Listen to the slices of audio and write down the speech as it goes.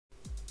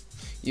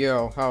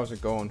Yo, how's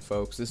it going,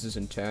 folks? This is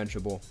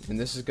Intangible, and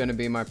this is going to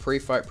be my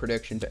pre-fight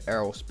prediction to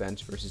Errol Spence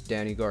versus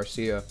Danny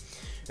Garcia,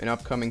 an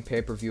upcoming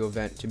pay-per-view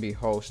event to be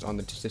hosted on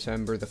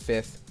December the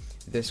 5th,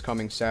 this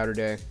coming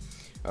Saturday,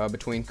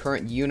 between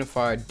current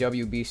unified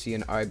WBC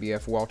and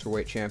IBF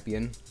welterweight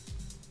champion,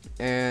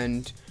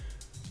 and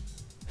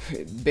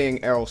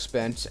being Errol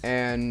Spence,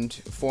 and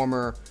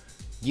former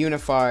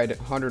unified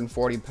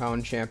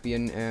 140-pound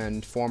champion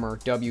and former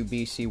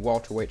WBC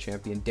welterweight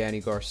champion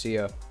Danny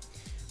Garcia.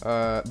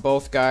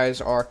 Both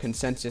guys are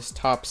consensus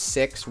top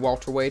 6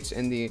 welterweights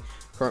in the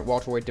current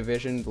welterweight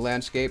division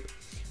landscape.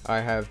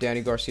 I have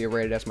Danny Garcia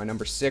rated as my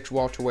number 6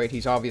 welterweight.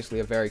 He's obviously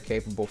a very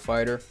capable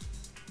fighter,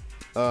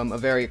 a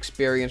very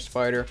experienced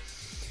fighter,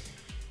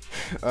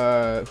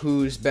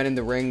 who's been in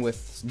the ring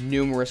with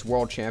numerous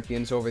world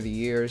champions over the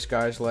years.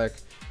 Guys like,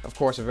 of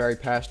course, a very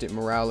passionate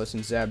Morales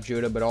and Zab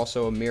Judah, but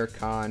also Amir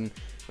Khan,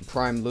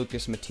 prime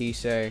Lucas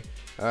Matisse.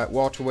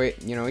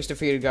 Welterweight, he's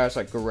defeated guys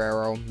like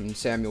Guerrero and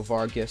Samuel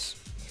Vargas.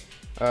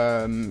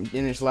 In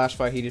his last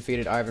fight, he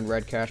defeated Ivan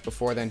Redcash.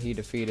 Before then, he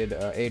defeated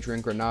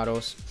Adrian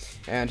Granados.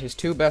 And his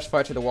 2 best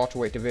fights of the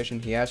welterweight division,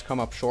 he has come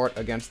up short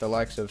against the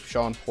likes of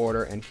Sean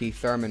Porter and Keith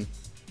Thurman.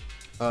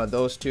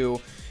 Those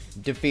 2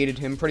 defeated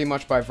him pretty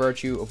much by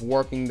virtue of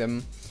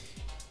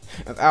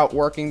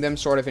outworking them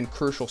sort of in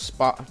crucial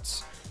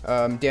spots.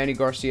 Danny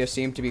Garcia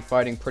seemed to be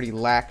fighting pretty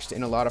laxed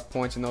in a lot of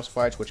points in those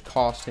fights, which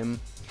cost him.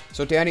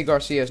 So Danny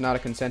Garcia is not a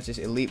consensus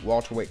elite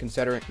welterweight,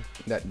 considering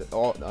that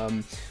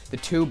the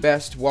 2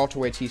 best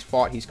welterweights he's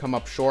fought, he's come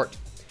up short,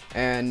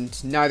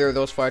 and neither of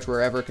those fights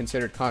were ever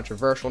considered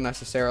controversial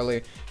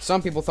necessarily.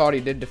 Some people thought he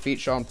did defeat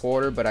Sean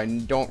Porter, but I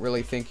don't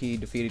really think he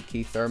defeated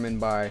Keith Thurman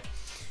by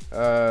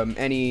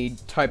any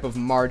type of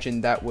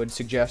margin that would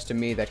suggest to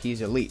me that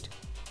he's elite,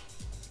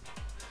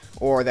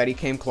 or that he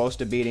came close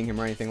to beating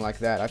him or anything like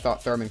that. I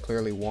thought Thurman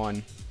clearly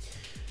won.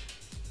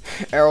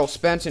 Errol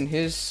Spence, in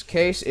his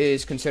case,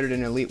 is considered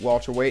an elite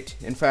welterweight.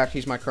 In fact,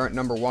 he's my current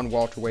number 1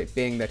 welterweight,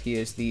 being that he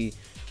is the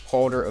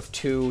holder of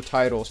 2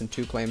 titles and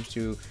 2 claims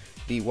to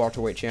the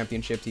welterweight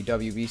championship, the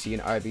WBC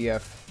and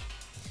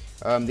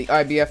IBF. The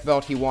IBF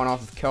belt he won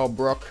off of Kell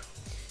Brook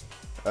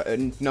a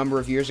number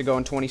of years ago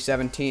in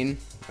 2017,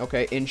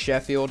 in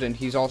Sheffield, and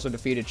he's also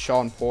defeated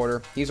Sean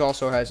Porter. He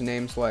also has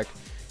names like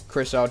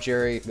Chris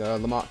Algieri,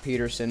 Lamont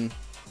Peterson,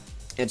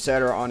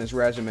 etc. on his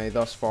resume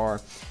thus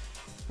far.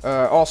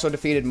 Also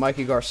defeated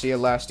Mikey Garcia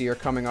last year,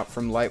 coming up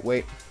from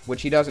lightweight,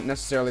 which he doesn't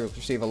necessarily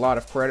receive a lot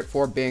of credit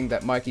for, being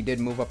that Mikey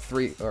did move up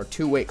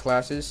 2 weight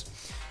classes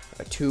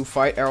to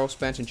fight Errol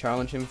Spence and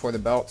challenge him for the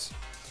belts.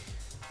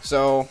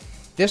 So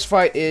this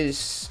fight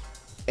is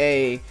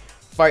a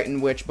fight in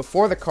which,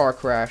 before the car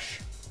crash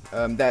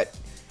that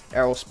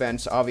Errol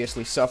Spence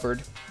obviously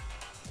suffered,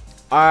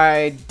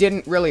 I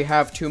didn't really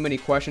have too many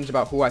questions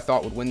about who I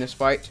thought would win this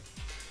fight.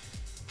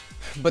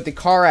 But the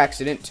car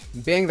accident,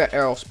 being that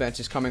Errol Spence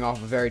is coming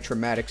off a very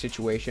traumatic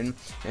situation,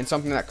 and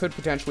something that could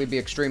potentially be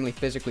extremely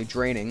physically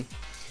draining,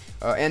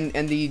 and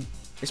the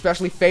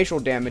especially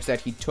facial damage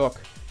that he took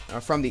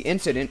from the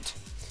incident,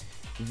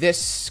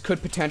 this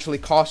could potentially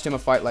cost him a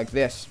fight like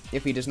this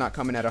if he does not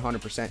come in at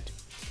 100%.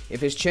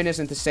 If his chin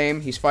isn't the same,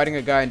 he's fighting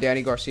a guy in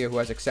Danny Garcia who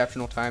has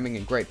exceptional timing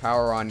and great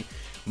power on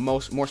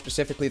more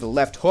specifically the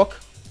left hook.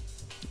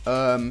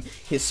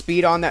 His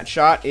speed on that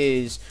shot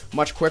is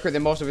much quicker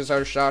than most of his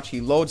other shots.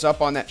 He loads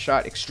up on that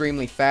shot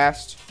extremely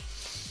fast.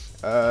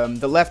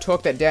 The left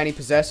hook that Danny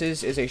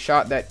possesses is a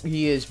shot that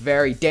he is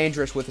very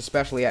dangerous with,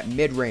 especially at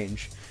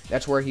mid-range.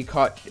 That's where he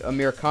caught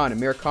Amir Khan.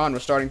 Amir Khan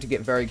was starting to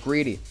get very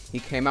greedy. He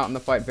came out in the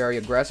fight very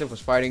aggressive,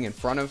 was fighting in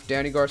front of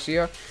Danny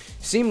Garcia.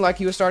 Seemed like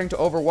he was starting to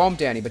overwhelm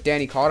Danny, but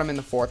Danny caught him in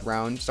the 4th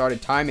round,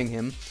 started timing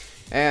him,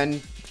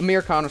 and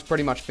Amir Khan was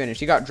pretty much finished.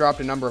 He got dropped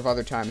a number of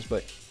other times,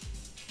 but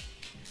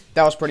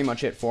that was pretty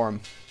much it for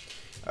him.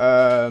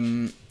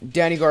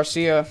 Danny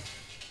Garcia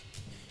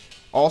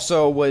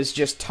also was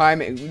just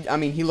timing. I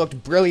mean, he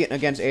looked brilliant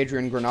against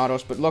Adrian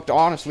Granados, but looked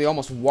honestly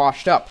almost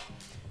washed up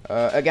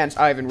against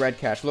Ivan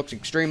Redcash. Looked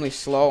extremely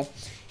slow.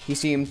 He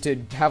seemed to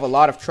have a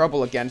lot of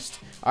trouble against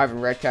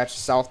Ivan Redcash's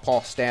southpaw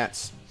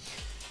stance.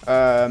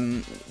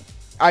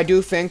 I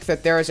do think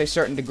that there is a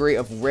certain degree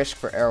of risk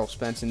for Errol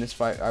Spence in this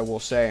fight, I will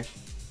say.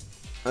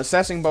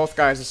 Assessing both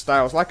guys'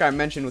 styles, like I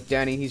mentioned with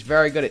Danny, he's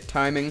very good at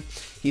timing.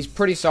 He's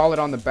pretty solid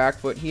on the back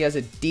foot. He has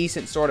a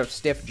decent sort of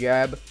stiff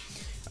jab.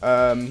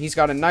 He's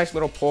got a nice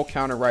little pull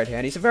counter right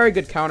hand. He's a very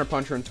good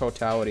counterpuncher in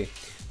totality.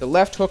 The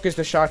left hook is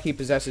the shot he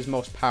possesses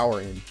most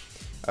power in.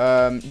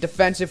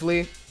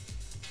 Defensively,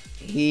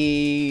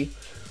 he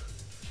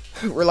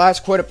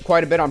relies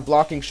quite a bit on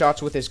blocking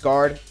shots with his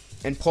guard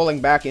and pulling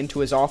back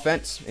into his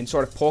offense and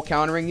sort of pull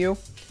countering you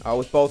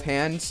with both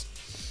hands.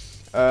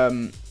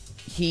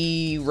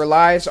 He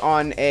relies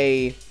on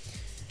his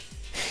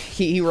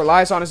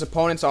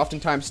opponents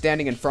oftentimes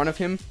standing in front of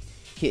him.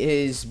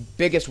 His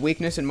biggest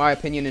weakness, in my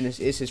opinion, is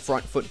his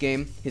front foot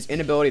game, his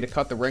inability to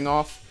cut the ring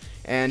off,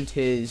 and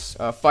his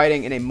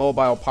fighting in a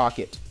mobile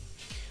pocket.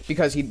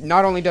 Because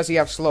not only does he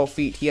have slow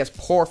feet, he has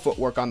poor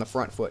footwork on the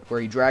front foot, where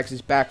he drags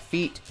his back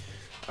feet.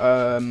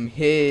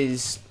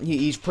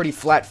 He's pretty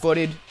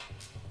flat-footed.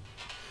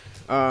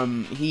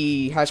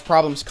 He has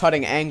problems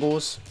cutting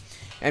angles.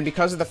 And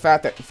because of the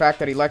fact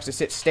that he likes to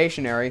sit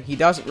stationary, he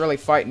doesn't really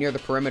fight near the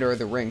perimeter of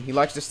the ring. He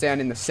likes to stand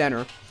in the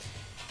center.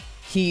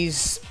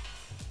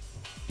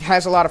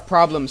 Has a lot of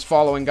problems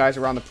following guys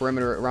around the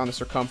perimeter, around the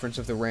circumference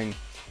of the ring.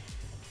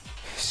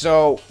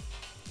 So,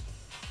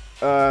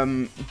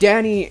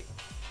 Danny,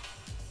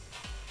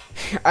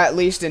 at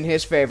least in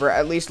his favor,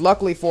 at least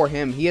luckily for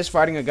him, he is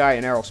fighting a guy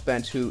in Errol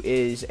Spence who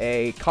is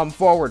a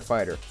come-forward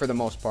fighter for the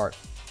most part.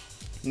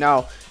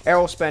 Now,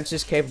 Errol Spence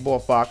is capable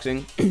of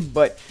boxing,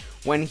 but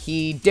when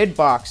he did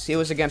box, he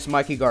was against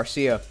Mikey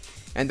Garcia,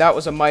 and that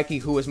was a Mikey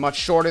who was much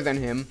shorter than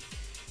him,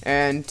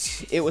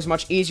 and it was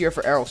much easier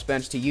for Errol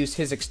Spence to use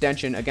his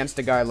extension against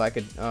a guy like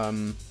a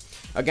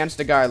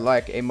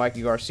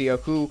Mikey Garcia,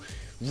 who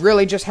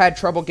really just had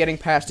trouble getting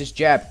past his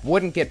jab,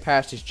 wouldn't get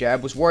past his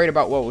jab, was worried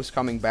about what was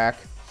coming back,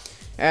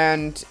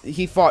 and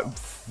he fought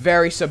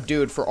very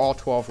subdued for all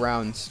 12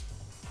 rounds.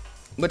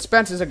 But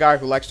Spence is a guy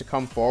who likes to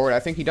come forward.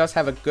 I think he does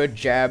have a good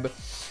jab.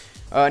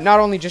 Not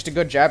only just a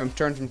good jab in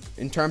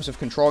terms of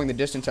controlling the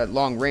distance at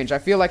long range. I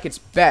feel like it's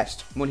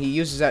best when he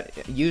uses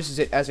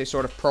it as a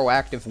sort of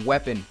proactive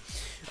weapon.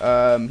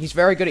 He's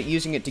very good at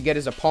using it to get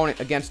his opponent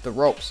against the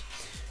ropes.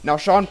 Now,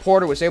 Sean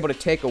Porter was able to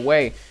take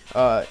away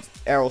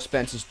Errol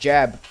Spence's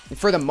jab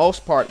for the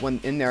most part when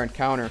in their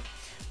encounter.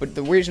 But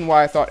the reason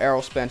why I thought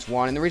Errol Spence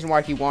won, and the reason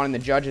why he won in the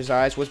judges'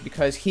 eyes, was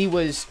because he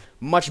was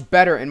much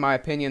better, in my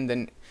opinion,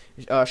 than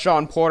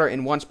Sean Porter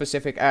in one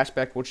specific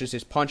aspect, which is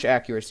his punch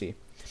accuracy.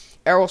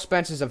 Errol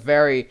Spence is a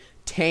very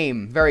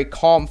tame, very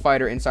calm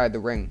fighter inside the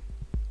ring.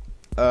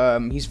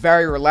 He's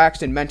very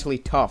relaxed and mentally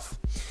tough.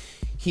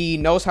 He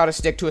knows how to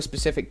stick to a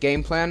specific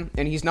game plan,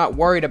 and he's not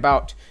worried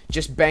about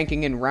just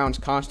banking in rounds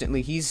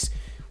constantly.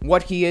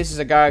 What he is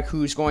a guy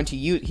who's going to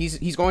use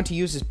he's going to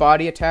use his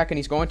body attack, and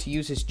he's going to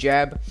use his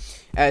jab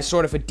as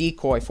sort of a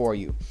decoy for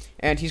you,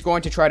 and he's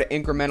going to try to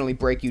incrementally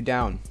break you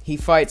down. He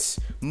fights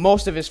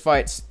most of his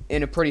fights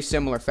in a pretty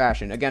similar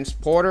fashion.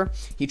 Against Porter,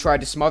 he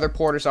tried to smother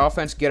Porter's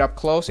offense, get up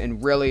close,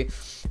 and really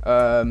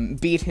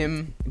beat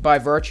him by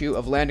virtue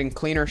of landing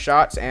cleaner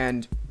shots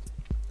and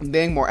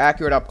being more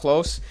accurate up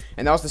close.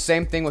 And that was the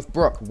same thing with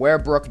Brook. Wear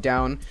Brook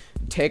down,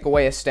 take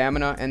away his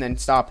stamina, and then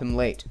stop him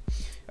late.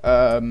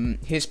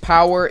 His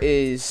power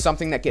is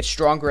something that gets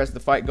stronger as the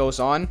fight goes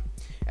on,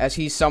 as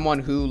he's someone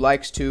who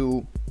likes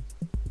to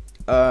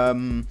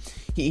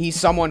he's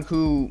someone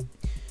who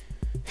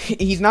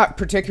he's not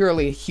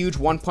particularly a huge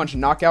one-punch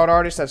knockout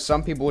artist, as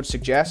some people would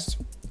suggest.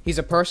 He's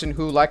a person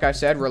who, like I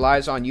said,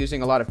 relies on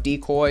using a lot of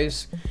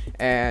decoys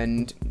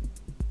and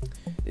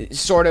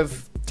sort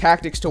of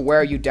tactics to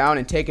wear you down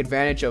and take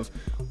advantage of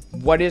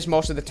what is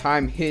most of the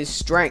time his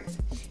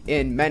strength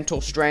in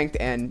mental strength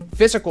and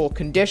physical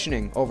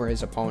conditioning over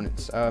his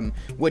opponents,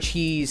 which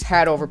he's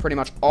had over pretty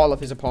much all of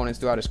his opponents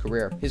throughout his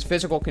career. His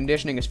physical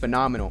conditioning is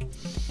phenomenal.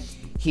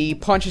 He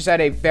punches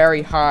at a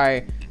very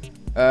high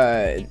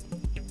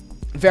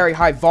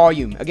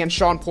volume. Against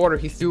Sean Porter,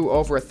 he threw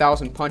over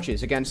 1,000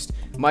 punches. Against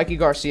Mikey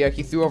Garcia,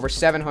 he threw over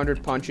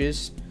 700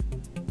 punches.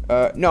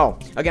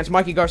 Against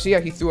Mikey Garcia,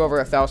 he threw over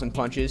 1,000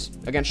 punches.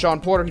 Against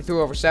Sean Porter, he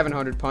threw over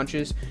 700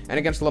 punches. And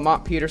against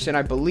Lamont Peterson,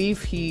 I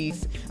believe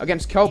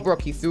against Kell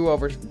Brook, he threw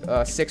over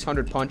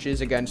 600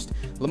 punches. Against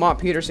Lamont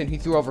Peterson, he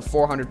threw over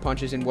 400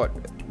 punches in what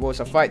was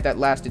a fight that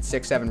lasted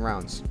 6-7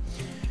 rounds.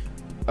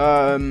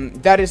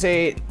 That is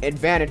an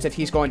advantage that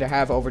he's going to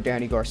have over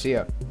Danny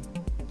Garcia.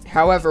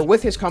 However,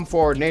 with his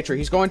come-forward nature,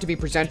 he's going to be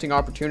presenting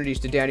opportunities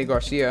to Danny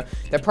Garcia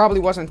that probably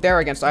wasn't there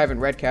against Ivan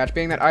Redkach,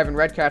 being that Ivan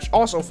Redkach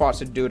also fought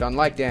subdued,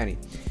 unlike Danny.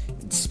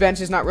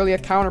 Spence is not really a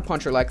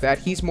counterpuncher like that.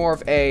 He's more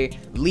of a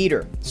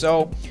leader.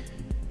 So,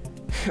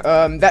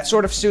 that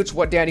sort of suits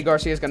what Danny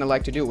Garcia is going to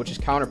like to do, which is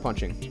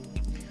counterpunching.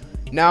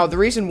 Now, the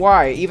reason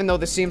why, even though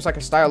this seems like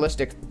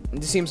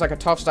a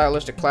tough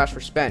stylistic clash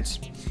for Spence,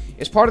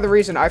 is part of the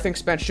reason I think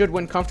Spence should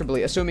win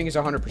comfortably, assuming he's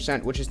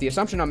 100%, which is the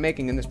assumption I'm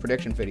making in this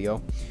prediction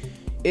video,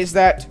 is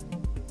that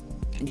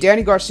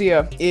Danny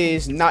Garcia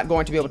is not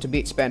going to be able to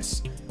beat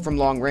Spence from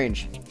long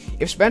range.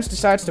 If Spence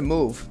decides to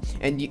move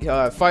and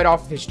fight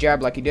off his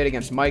jab like he did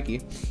against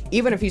Mikey,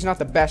 even if he's not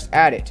the best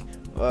at it,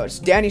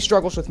 Danny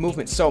struggles with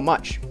movement so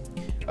much,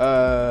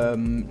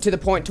 to the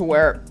point to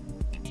where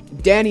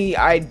Danny,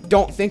 I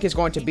don't think, is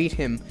going to beat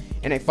him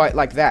in a fight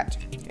like that,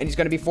 and he's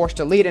going to be forced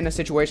to lead in a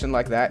situation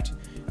like that.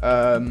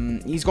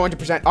 He's going to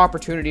present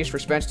opportunities for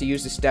Spence to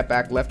use his step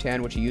back left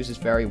hand, which he uses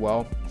very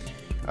well.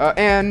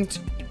 And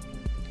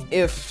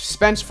if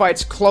Spence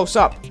fights close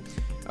up,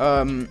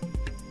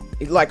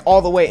 like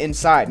all the way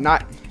inside,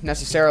 not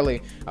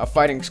necessarily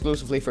fighting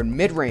exclusively for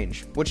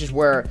mid-range, which is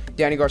where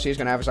Danny Garcia is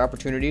going to have his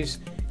opportunities,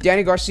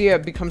 Danny Garcia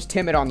becomes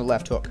timid on the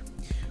left hook.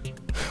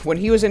 When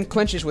he was in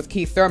clinches with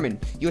Keith Thurman,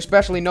 you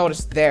especially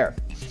noticed there,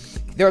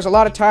 there was a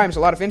lot of times, a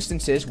lot of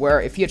instances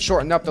where if he had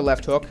shortened up the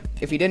left hook,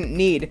 if he didn't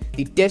need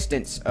the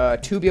distance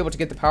to be able to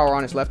get the power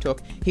on his left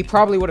hook, he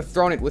probably would have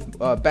thrown it with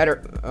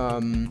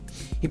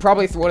he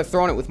probably would have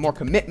thrown it with more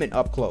commitment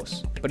up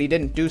close. But he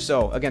didn't do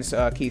so against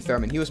Keith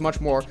Thurman. He was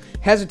much more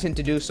hesitant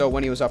to do so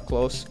when he was up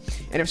close.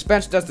 And if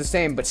Spence does the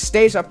same, but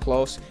stays up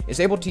close, is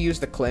able to use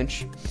the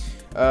clinch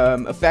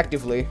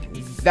effectively,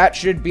 that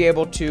should be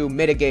able to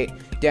mitigate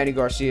Danny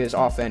Garcia's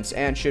offense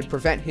and should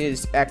prevent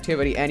his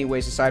activity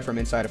anyways, aside from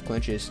inside of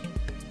clinches.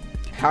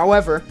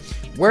 However,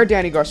 where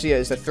Danny Garcia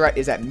is the threat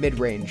is at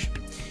mid-range.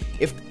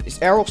 If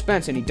it's Errol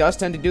Spence, and he does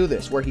tend to do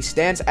this, where he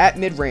stands at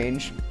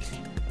mid-range,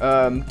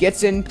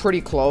 gets in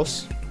pretty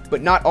close,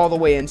 but not all the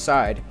way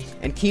inside,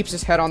 and keeps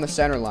his head on the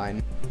center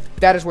line,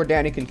 that is where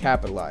Danny can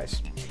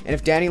capitalize. And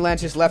if Danny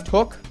lands his left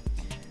hook,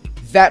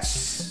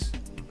 that's...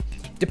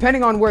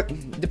 Depending on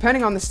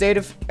the state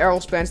of Errol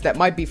Spence, that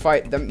might be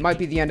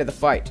the end of the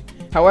fight.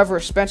 However,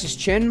 if Spence's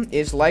chin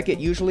is like it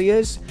usually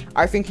is,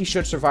 I think he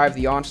should survive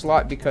the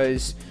onslaught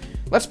because,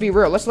 let's be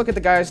real, let's look at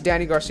the guys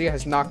Danny Garcia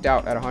has knocked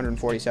out at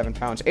 147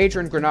 pounds.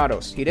 Adrian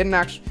Granados, he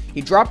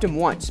dropped him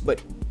once,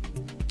 but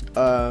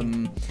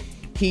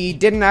he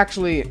didn't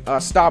actually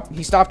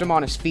he stopped him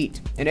on his feet.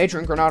 And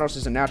Adrian Granados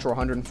is a natural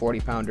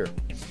 140-pounder.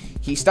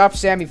 He stopped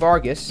Sammy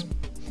Vargas.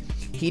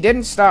 He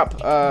didn't stop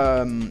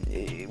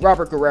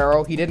Robert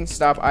Guerrero. He didn't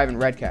stop Ivan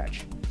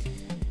Redkach.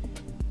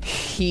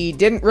 He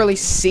didn't really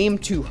seem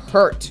to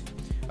hurt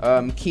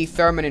Keith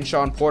Thurman and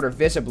Sean Porter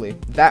visibly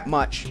that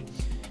much.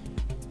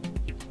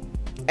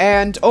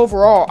 And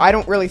overall, I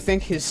don't really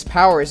think his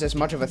power is as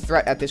much of a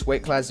threat at this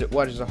weight class as it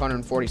was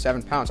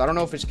 147 pounds. I don't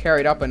know if it's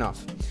carried up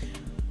enough.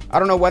 I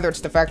don't know whether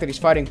it's the fact that he's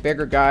fighting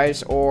bigger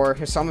guys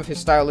or some of his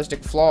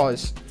stylistic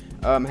flaws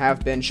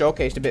have been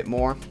showcased a bit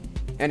more.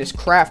 And his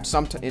craft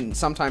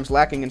sometimes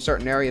lacking in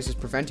certain areas is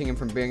preventing him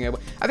from being able...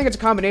 I think it's a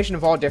combination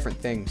of all different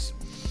things.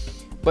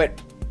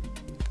 But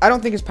I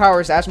don't think his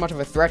power is as much of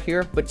a threat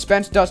here, but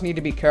Spence does need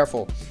to be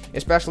careful,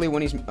 especially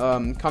when he's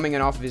coming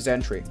in off of his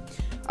entry.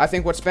 I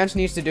think what Spence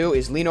needs to do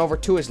is lean over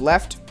to his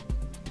left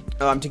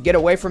to get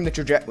away from the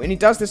trajectory. And he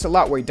does this a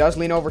lot, where he does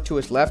lean over to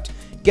his left,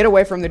 get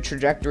away from the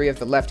trajectory of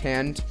the left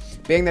hand.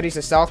 Being that he's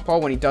a southpaw,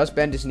 when he does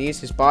bend his knees,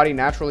 his body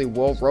naturally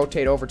will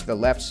rotate over to the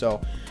left, so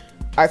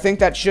I think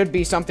that should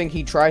be something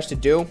he tries to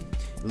do.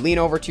 Lean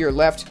over to your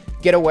left,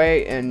 get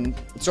away, and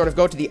sort of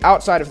go to the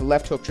outside of the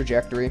left hook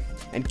trajectory,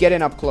 and get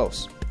in up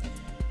close.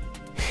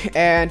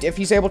 And if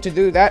he's able to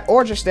do that,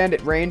 or just stand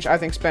at range, I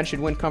think Spence should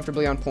win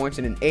comfortably on points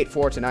in an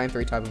 8-4 to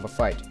 9-3 type of a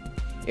fight.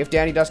 If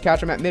Danny does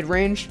catch him at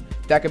mid-range,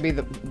 that could be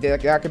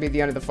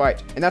the end of the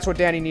fight. And that's what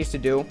Danny needs to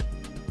do.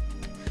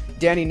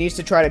 Danny needs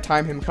to try to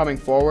time him coming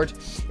forward,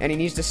 and he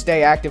needs to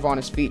stay active on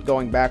his feet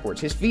going backwards.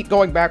 His feet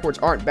going backwards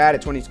aren't bad,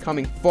 it's when he's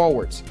coming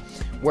forwards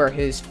where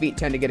his feet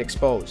tend to get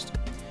exposed.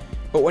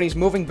 But when he's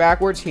moving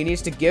backwards, he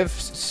needs to give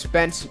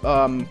Spence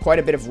quite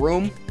a bit of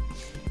room,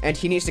 and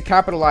he needs to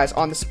capitalize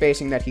on the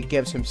spacing that he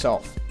gives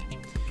himself.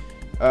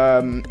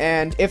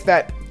 And if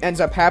that ends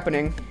up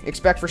happening,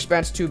 expect for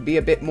Spence to be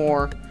a bit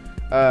more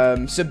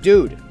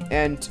subdued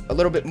and a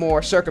little bit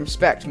more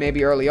circumspect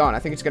maybe early on. I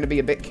think it's going to be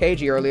a bit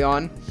cagey early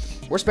on,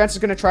 where Spence is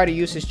going to try to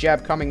use his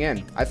jab coming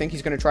in. I think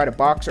he's going to try to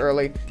box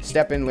early,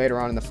 step in later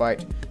on in the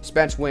fight.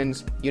 Spence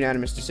wins,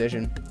 unanimous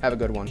decision. Have a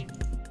good one.